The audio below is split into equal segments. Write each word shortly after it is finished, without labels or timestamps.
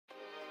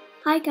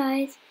Hi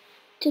guys,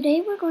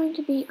 today we're going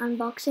to be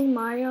unboxing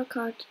Mario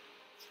Kart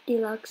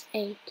Deluxe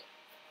 8.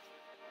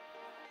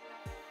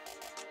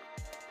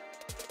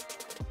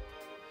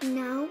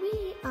 Now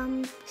we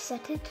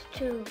set it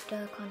to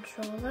the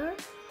controller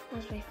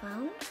as we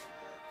found,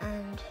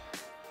 and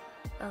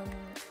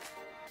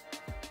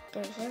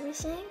there's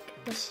everything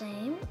the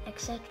same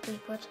except we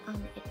put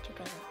it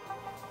together.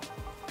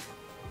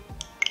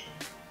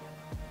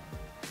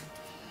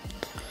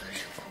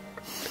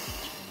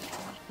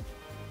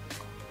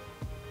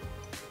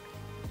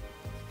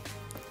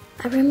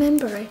 I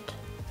remember it.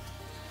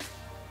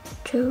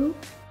 2.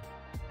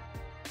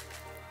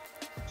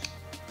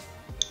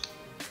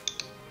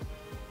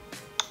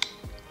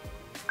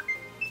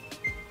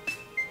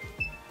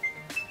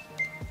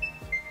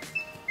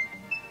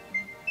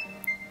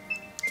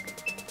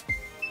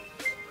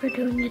 We're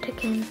doing it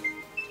again.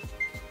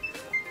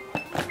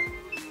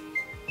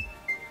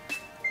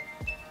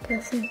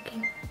 They're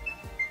thinking.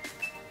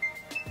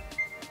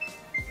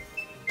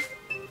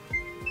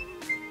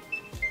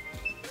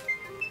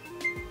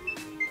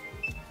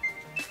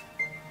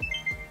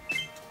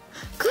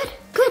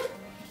 Good.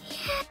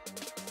 Yeah.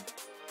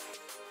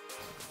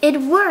 It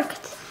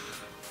worked.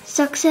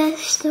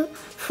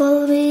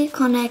 Successfully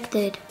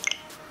connected.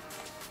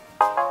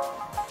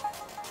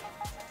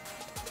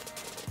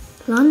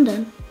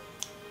 London.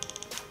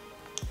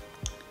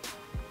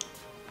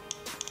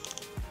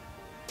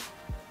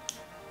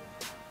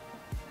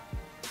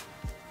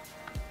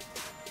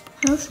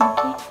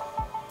 Helsinki.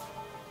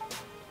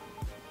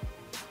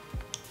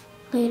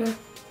 Later.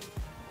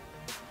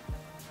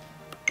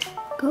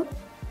 Go.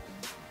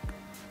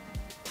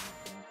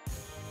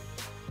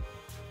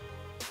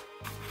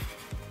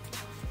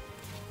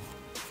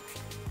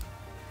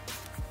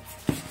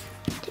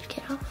 Take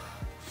it off.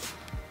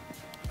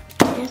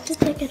 You have to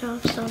take it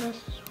off, so that's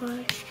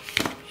why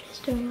she's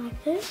doing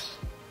like this.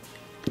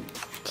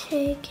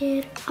 Take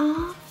it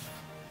off.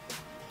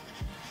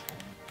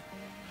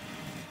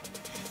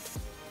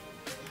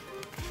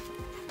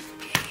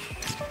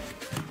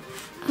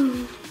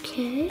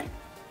 Okay.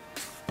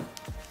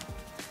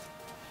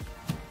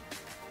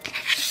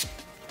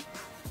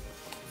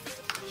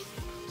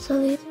 So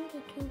these are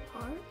the 2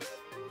 parts.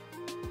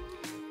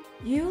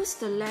 Use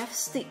the left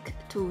stick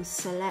to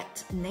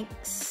select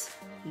next.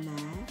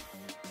 Left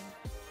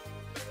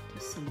to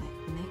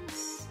select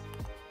next.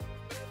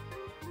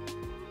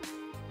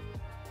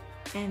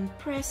 And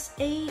press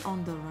A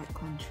on the right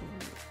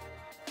controller.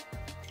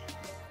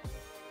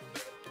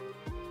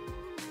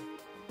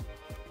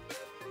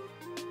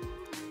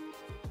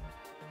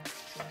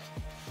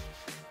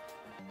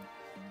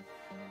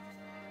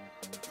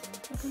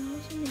 I can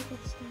also make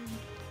it stand.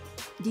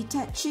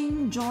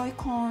 Detaching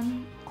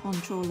Joy-Con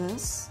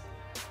controllers.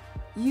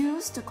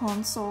 Use the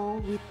console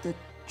with the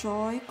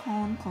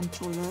Joy-Con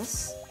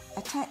controllers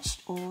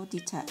attached or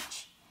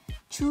detached.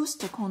 Choose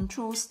the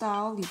control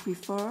style you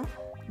prefer,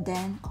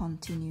 then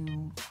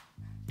continue.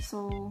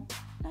 So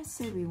let's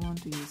say we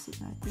want to use it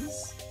like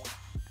this.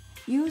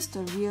 Use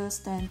the rear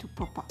stand to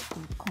prop up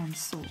the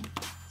console.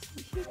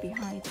 So here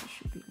behind that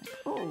should be like,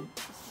 oh.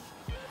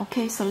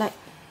 Okay, select.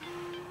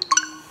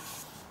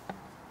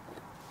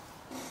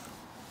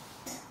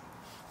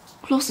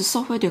 Close the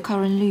software you're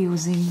currently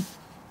using.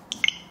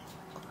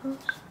 Close.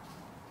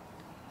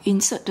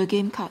 Insert the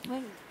game card.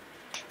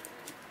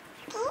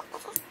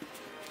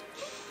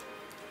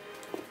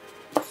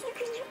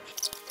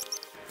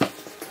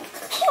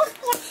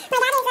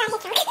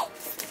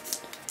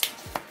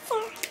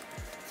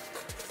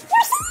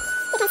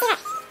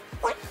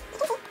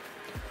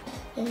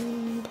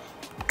 And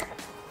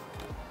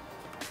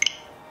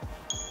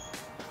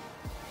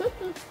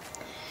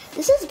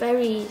this is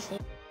very easy.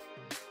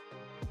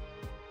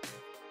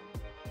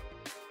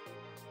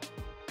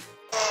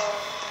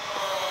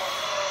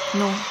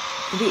 No,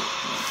 a bit.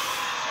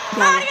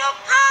 Mario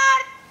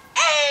Kart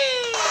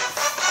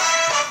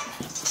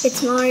 8!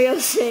 It's Mario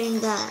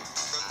saying that.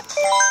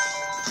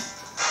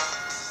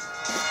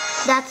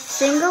 That's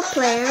single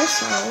player,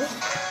 so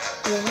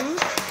yeah.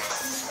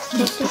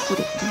 Put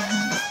it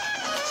behind.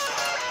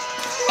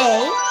 A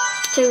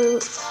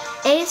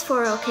is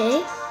for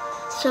okay.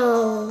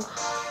 So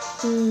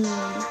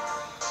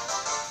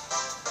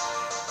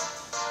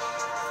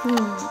I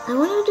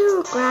want to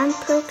do Grand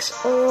Prix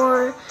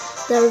or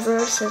the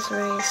versus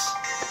race.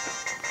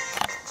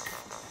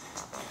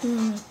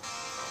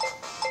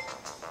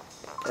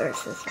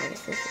 Versus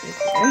race is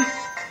easier.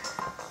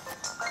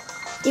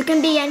 You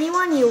can be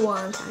anyone you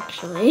want,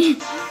 actually.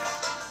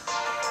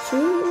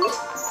 See?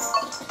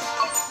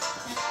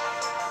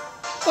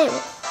 Hey,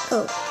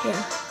 oh,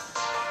 yeah.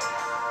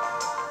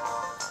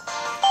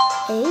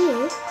 Hey,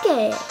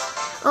 okay.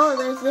 Oh,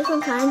 there's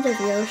different kinds of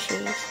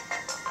Yoshis.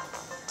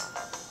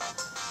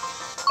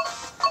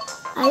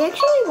 I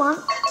actually want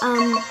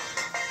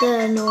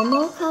the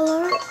normal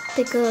color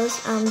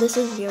because this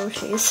is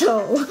Yoshi,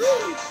 so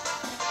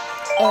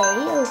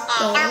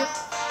okay.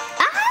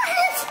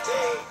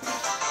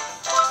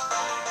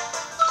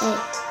 Hey,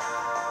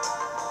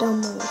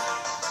 don't move.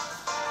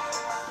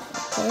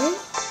 Okay.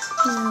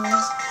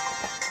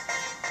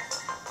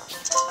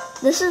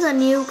 This is a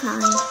new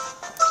kind.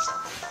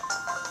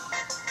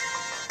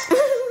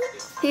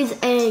 These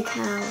egg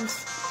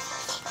house.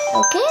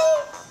 Okay.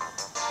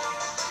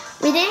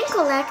 We didn't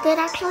collect it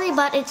actually,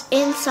 but it's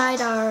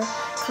inside our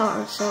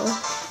car, so.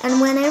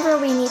 And whenever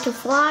we need to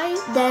fly,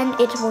 then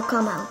it will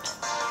come out.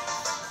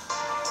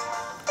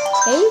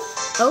 Okay?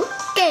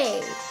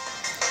 Okay.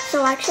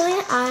 So actually,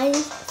 I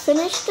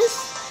finished this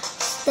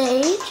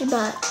stage,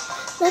 but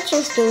let's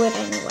just do it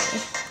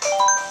anyway.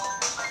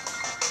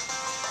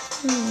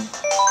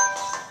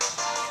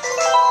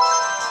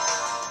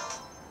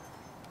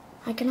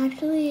 I can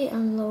actually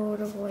unload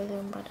the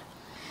volume, but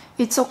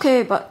It's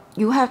okay, but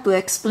you have to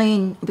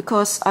explain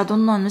because I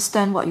don't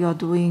understand what you're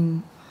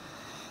doing.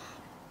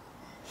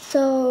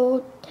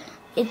 so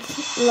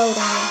it's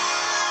loading.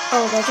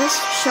 Oh, they're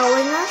just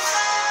showing us.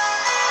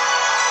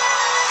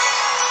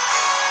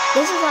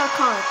 This is our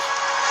cart.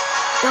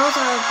 Those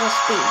are the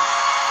speed.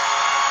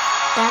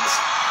 That's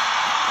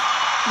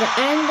the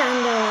end and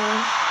the...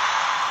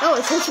 Oh,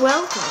 it says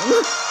welcome.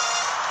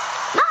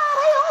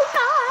 Mario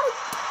Kart!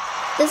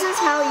 This is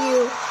how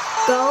you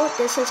go,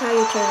 this is how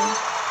you turn.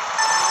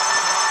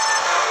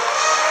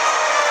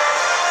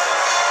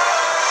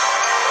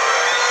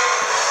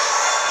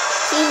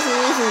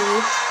 Easy.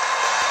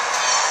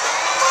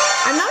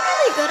 I'm not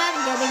really good at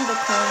getting the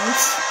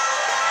coins.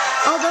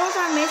 Oh, those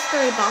are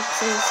mystery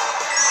boxes.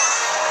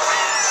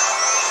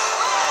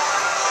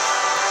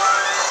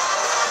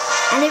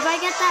 And if I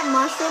get that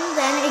mushroom,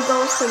 then it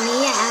goes to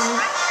me and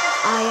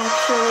I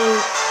actually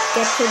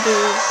get to do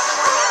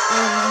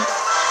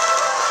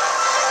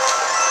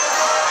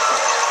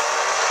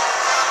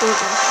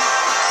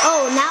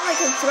Oh, now I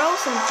can throw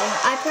something.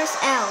 I press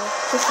L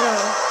to throw.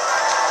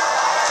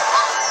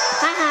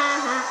 Ha ha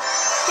ha.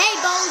 Hey,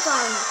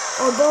 Bowser!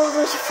 Or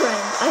Bowser's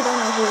friend. I don't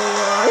know who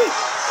you are.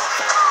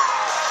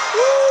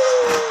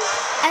 Woo!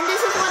 And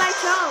this is what I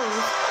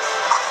chose.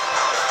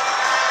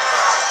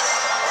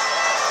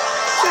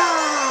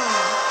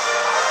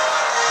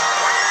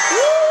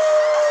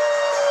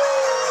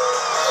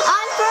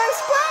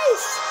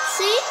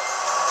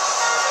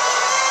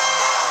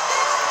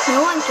 No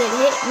one can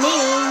hit me.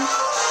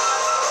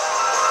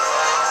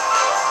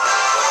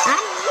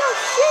 I'm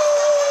Yoshi.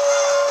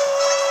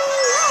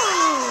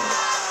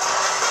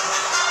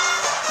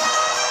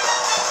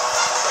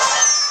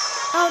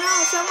 Oh no,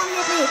 someone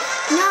hit me.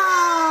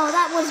 No,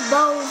 that was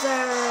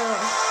Bowser.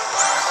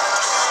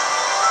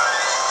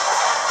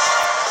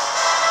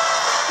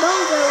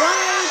 Bowser, why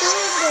are you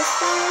doing this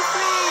to your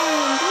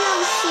friend,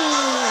 Yoshi?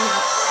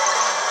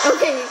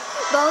 Okay,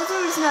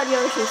 Bowser is not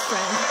Yoshi's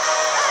friend.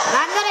 But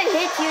I'm gonna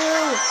hit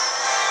you!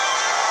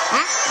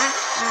 Ah, ah,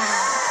 ah.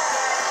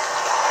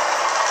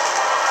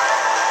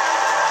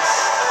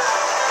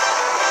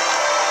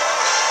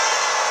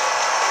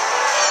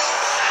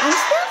 I'm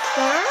still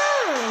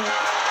third!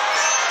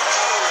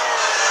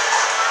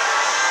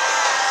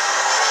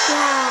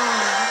 Yeah.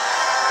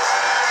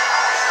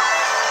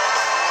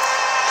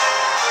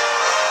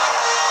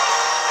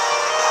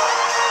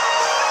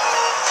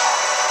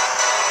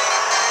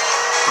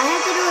 I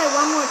have to do it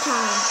one more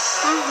time.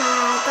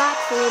 Haha, got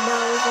you,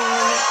 Bowser.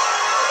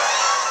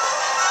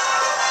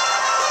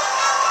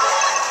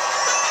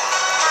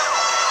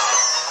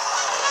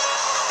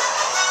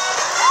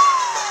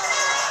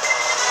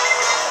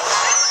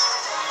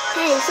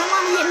 Hey,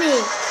 someone hit me.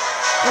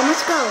 I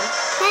must go.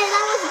 Hey,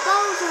 that was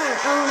Bowser.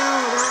 Oh no,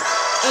 that's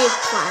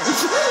eggplant.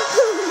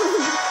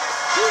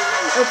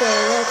 Okay,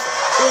 that's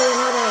really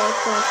not an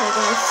eggplant, I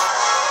guess.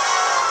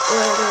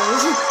 Or it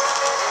is.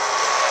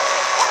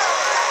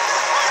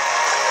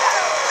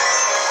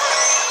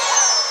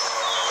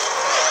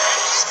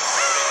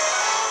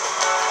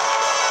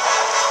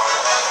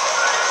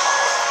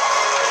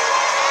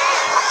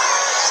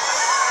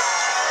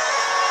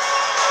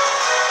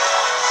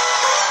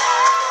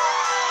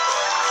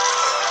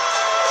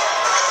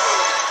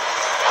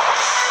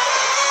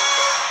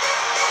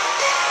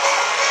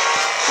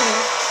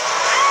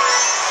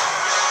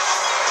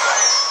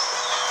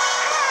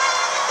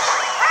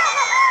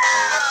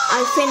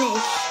 I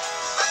finished.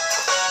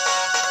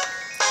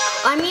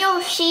 I'm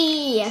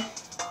Yoshi.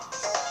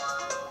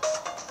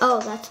 Oh,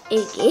 that's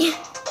Iggy.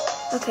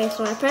 Okay,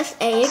 so I press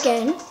A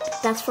again.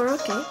 That's for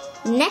okay.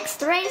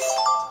 Next race,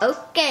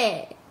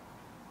 okay.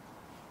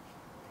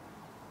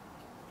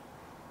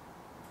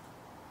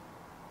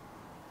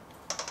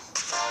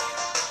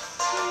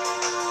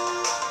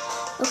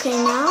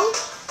 Okay, now,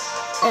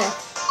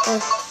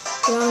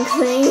 wrong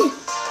thing.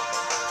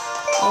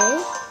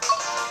 A,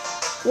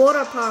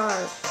 water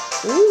park.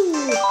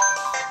 Ooh.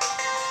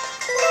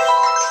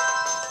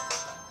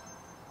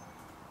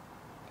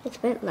 It's a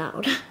bit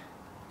loud,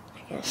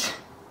 I guess.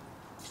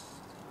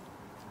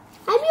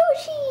 I'm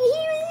Yoshi!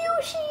 Here is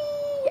Yoshi!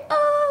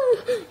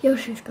 Oh!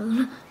 Yoshi's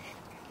gone.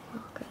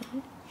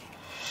 Okay.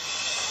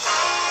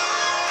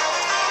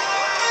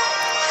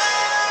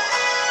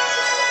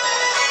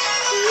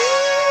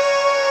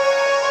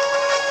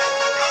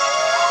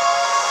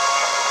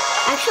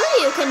 Actually,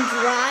 you can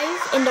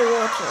drive in the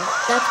water.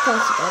 That's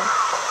possible.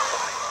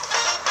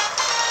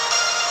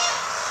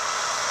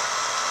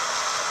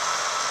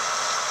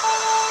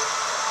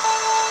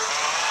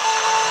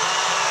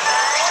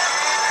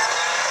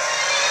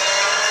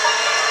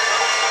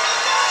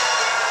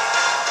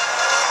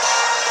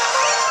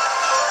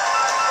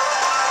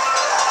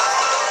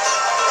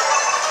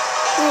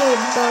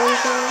 stupid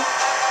Bowser.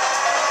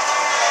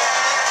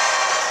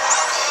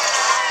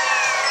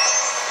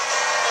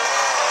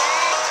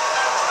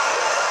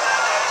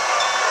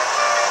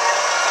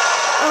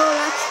 Oh,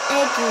 that's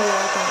Eggy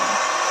again.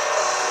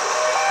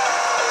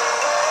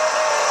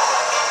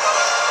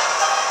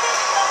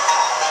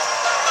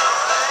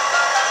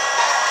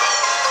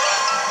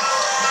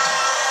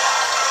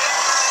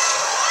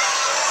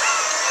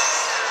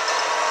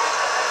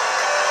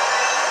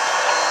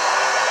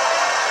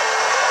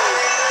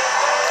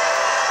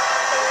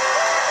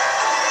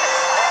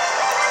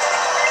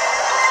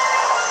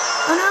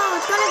 Oh no,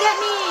 it's gonna get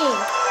me!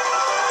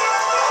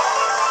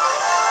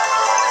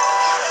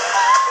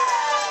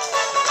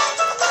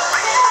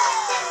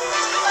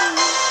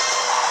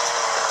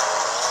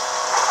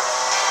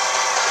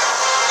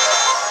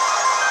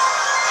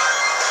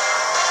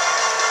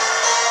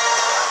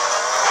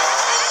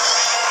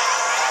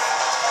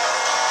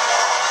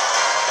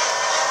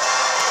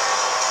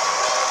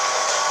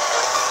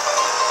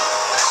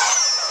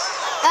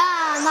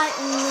 Ah,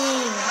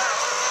 lightning!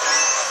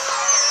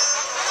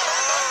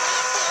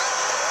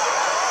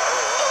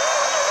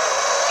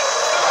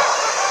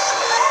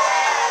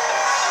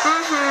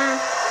 Haha.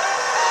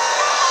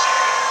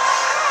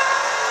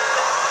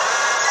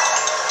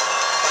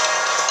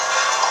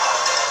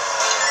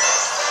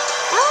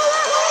 Oh,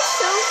 that was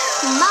so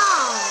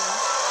small.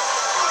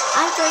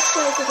 I'm first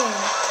place again.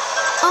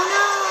 Oh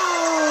no,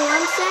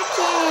 I'm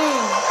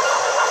second.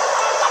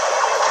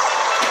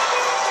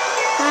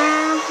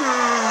 Haha.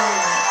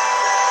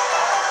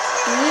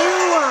 You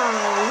are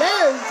a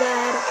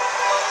loser.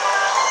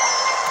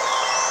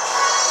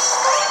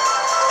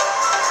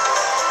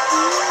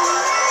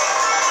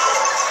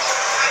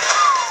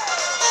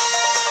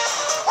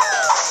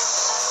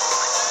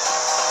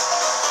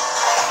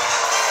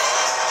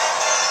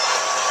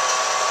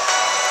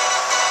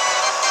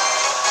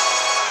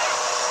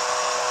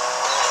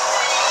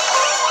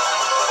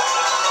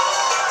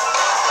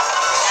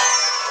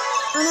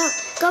 Oh no,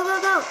 go, go,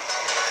 go.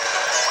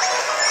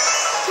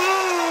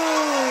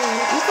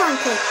 Hey, you can't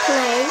take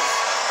place.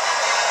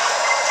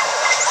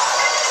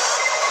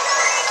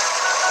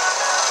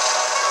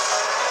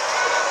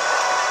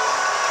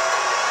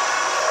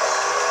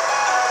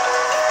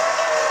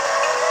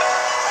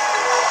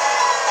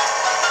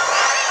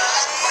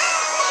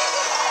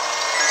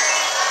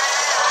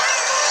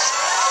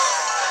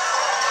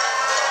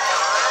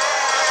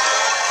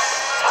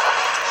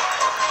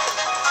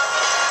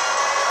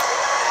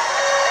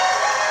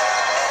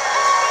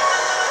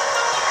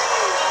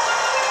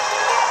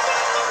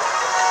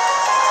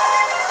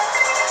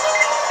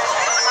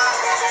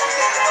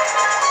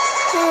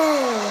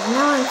 Hey,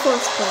 now I'm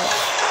fourth place.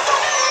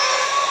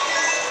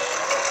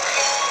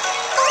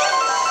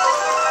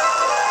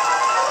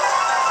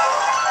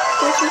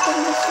 There's nothing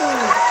in this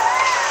room.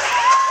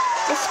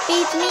 This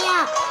speeds me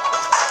up.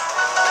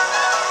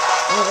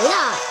 Oh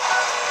yeah.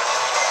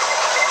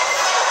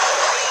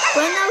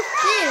 Bueno,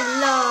 still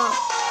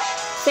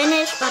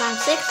finished, but I'm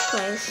sixth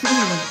place.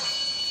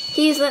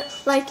 He's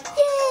like,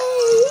 yay,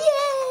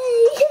 yay.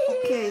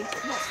 Okay.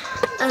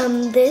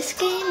 This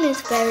game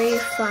is very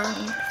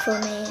fun for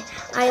me.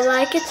 I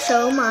like it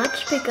so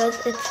much because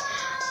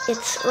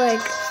it's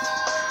like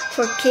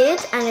for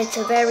kids and it's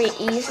very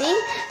easy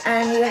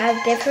and you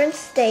have different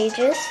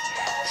stages.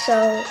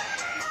 So,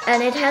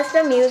 and it has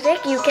the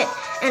music.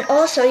 And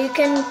also you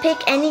can pick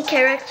any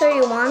character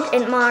you want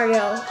in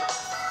Mario.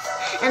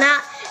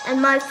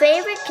 And my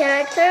favorite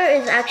character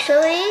is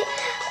actually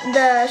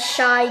the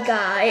shy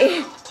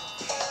guy.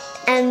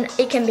 And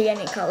it can be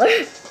any color,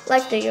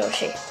 like the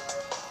Yoshi.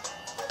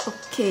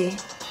 Okay.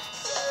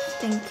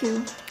 Thank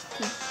you.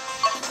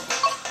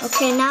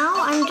 Okay, now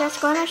I'm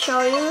just gonna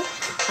show you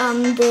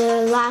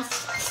the last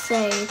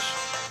stage.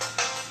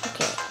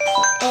 Okay,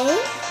 so A.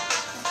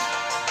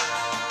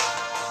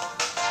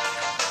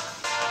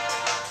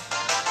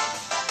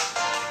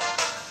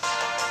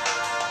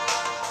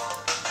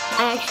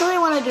 I actually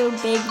want to do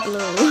Big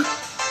Blue.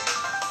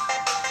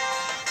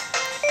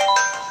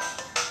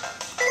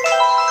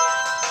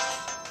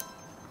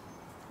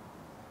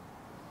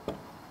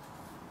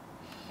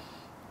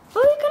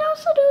 Oh, you can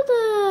also do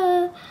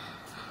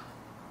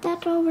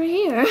that over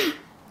here.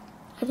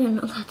 I didn't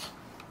know that.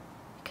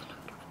 You can do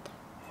it over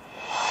there.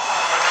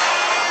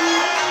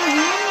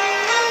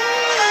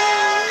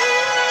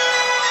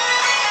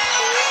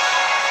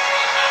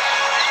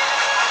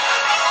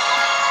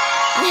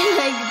 I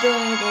like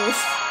doing this.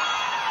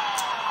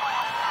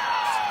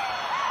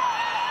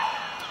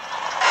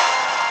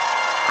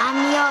 I'm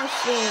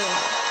Yoshi.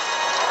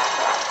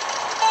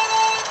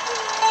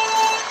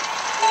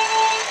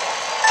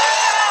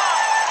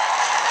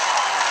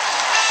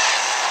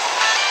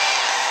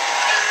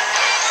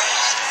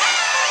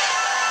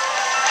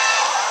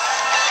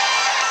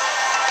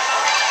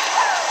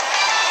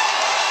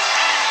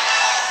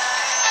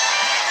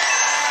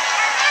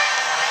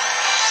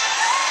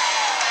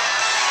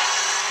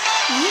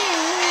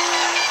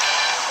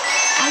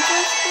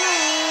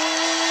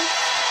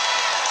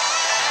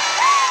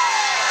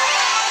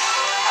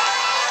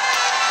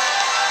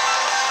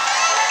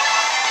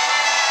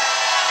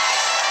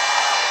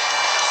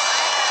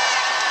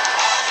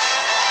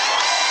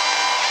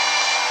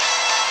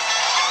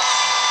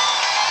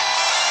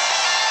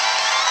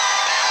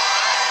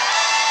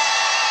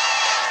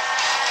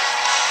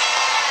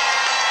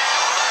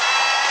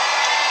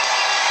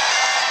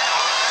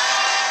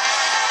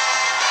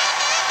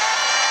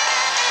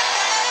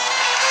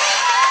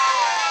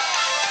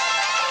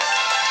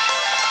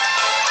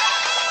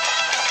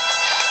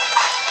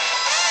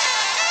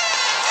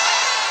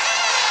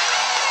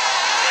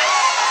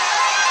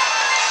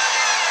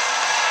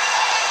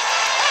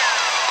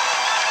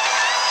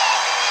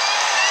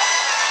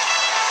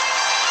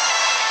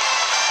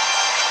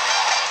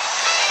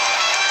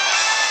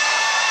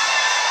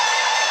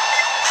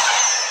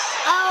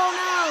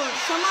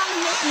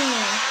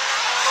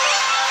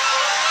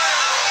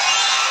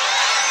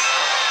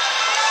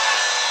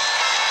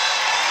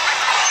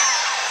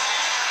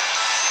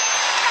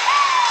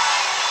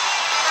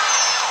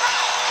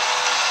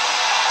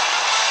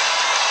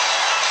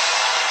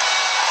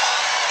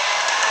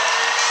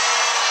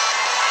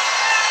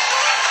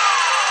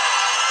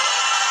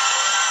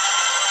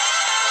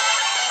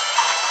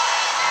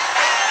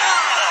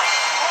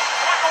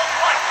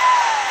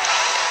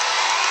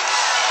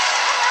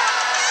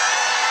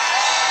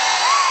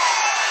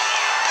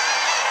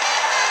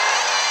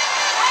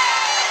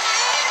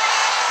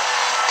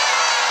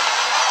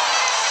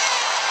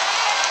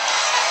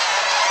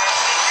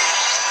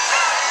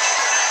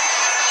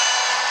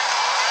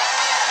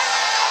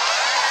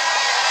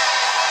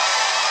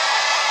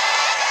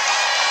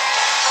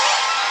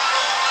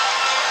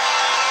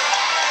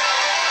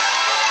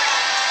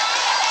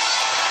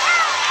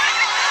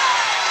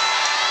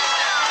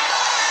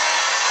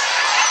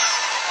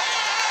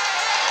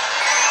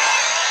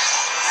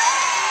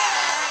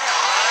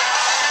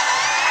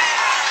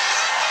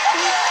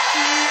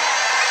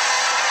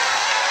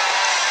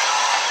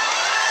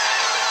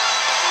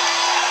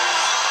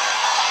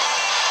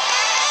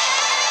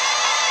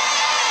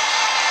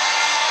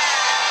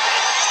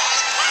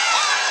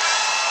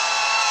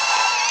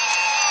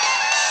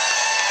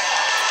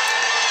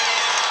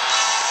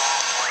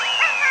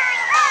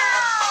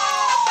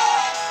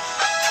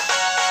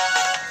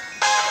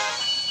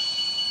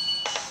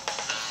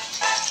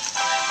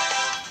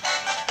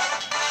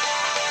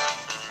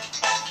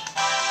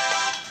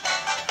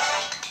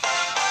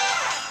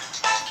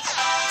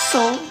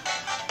 So,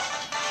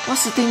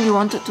 what's the thing you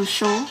wanted to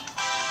show?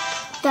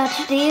 That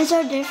these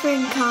are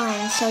different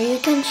kinds, so you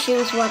can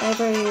choose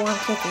whatever you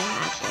wanted to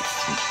have this.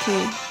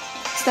 Okay.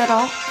 Is that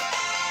all?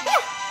 Yeah.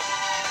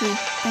 Okay,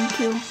 thank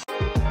you.